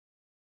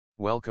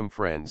Welcome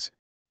friends,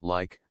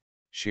 like,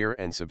 share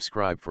and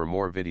subscribe for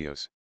more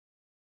videos.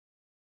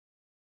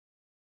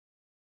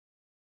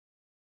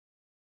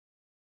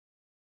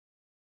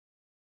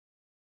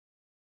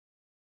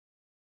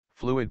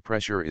 Fluid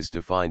pressure is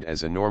defined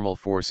as a normal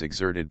force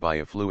exerted by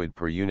a fluid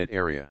per unit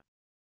area.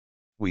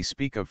 We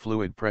speak of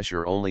fluid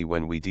pressure only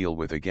when we deal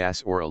with a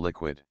gas or a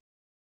liquid.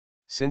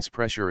 Since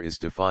pressure is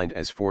defined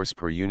as force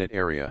per unit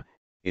area,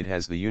 it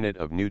has the unit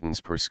of newtons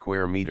per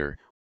square meter,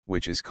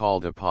 which is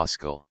called a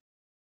pascal.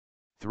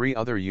 Three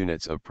other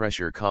units of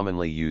pressure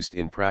commonly used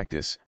in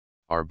practice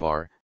are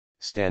bar,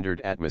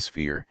 standard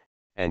atmosphere,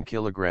 and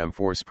kilogram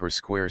force per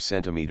square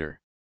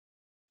centimeter.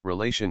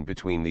 Relation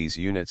between these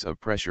units of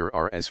pressure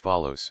are as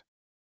follows.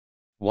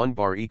 1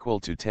 bar equal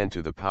to 10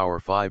 to the power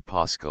 5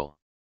 Pascal.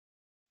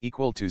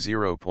 Equal to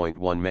 0.1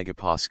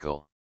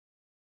 megapascal.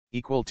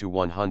 Equal to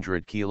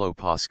 100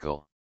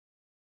 kilopascal.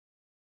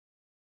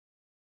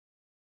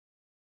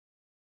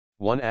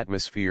 1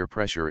 atmosphere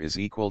pressure is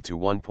equal to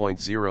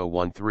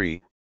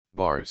 1.013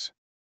 bars.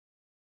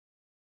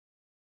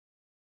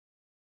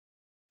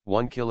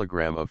 1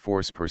 kilogram of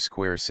force per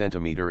square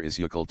centimeter is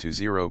equal to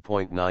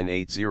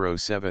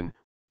 0.9807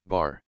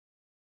 bar.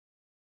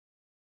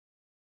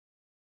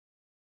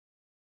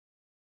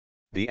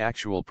 The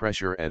actual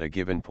pressure at a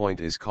given point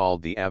is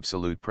called the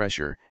absolute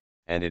pressure,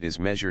 and it is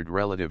measured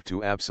relative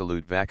to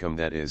absolute vacuum,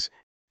 that is,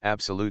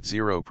 absolute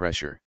zero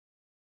pressure.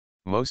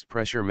 Most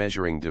pressure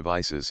measuring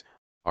devices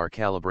are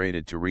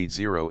calibrated to read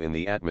zero in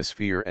the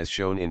atmosphere as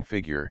shown in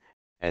figure,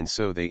 and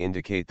so they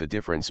indicate the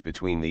difference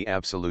between the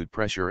absolute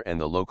pressure and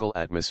the local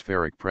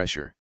atmospheric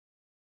pressure.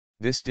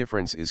 This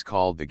difference is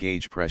called the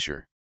gauge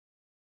pressure.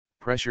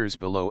 Pressures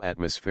below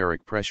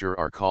atmospheric pressure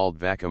are called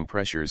vacuum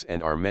pressures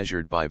and are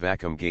measured by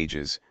vacuum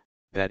gauges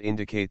that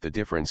indicate the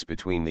difference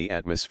between the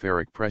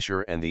atmospheric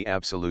pressure and the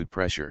absolute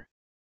pressure.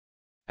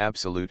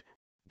 Absolute,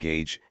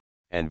 gauge,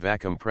 and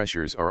vacuum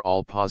pressures are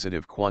all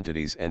positive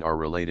quantities and are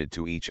related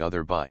to each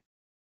other by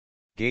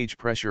gauge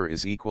pressure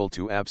is equal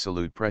to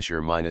absolute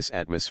pressure minus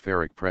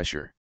atmospheric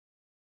pressure,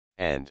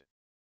 and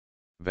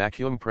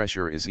vacuum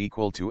pressure is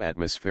equal to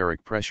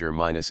atmospheric pressure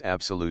minus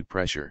absolute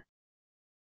pressure.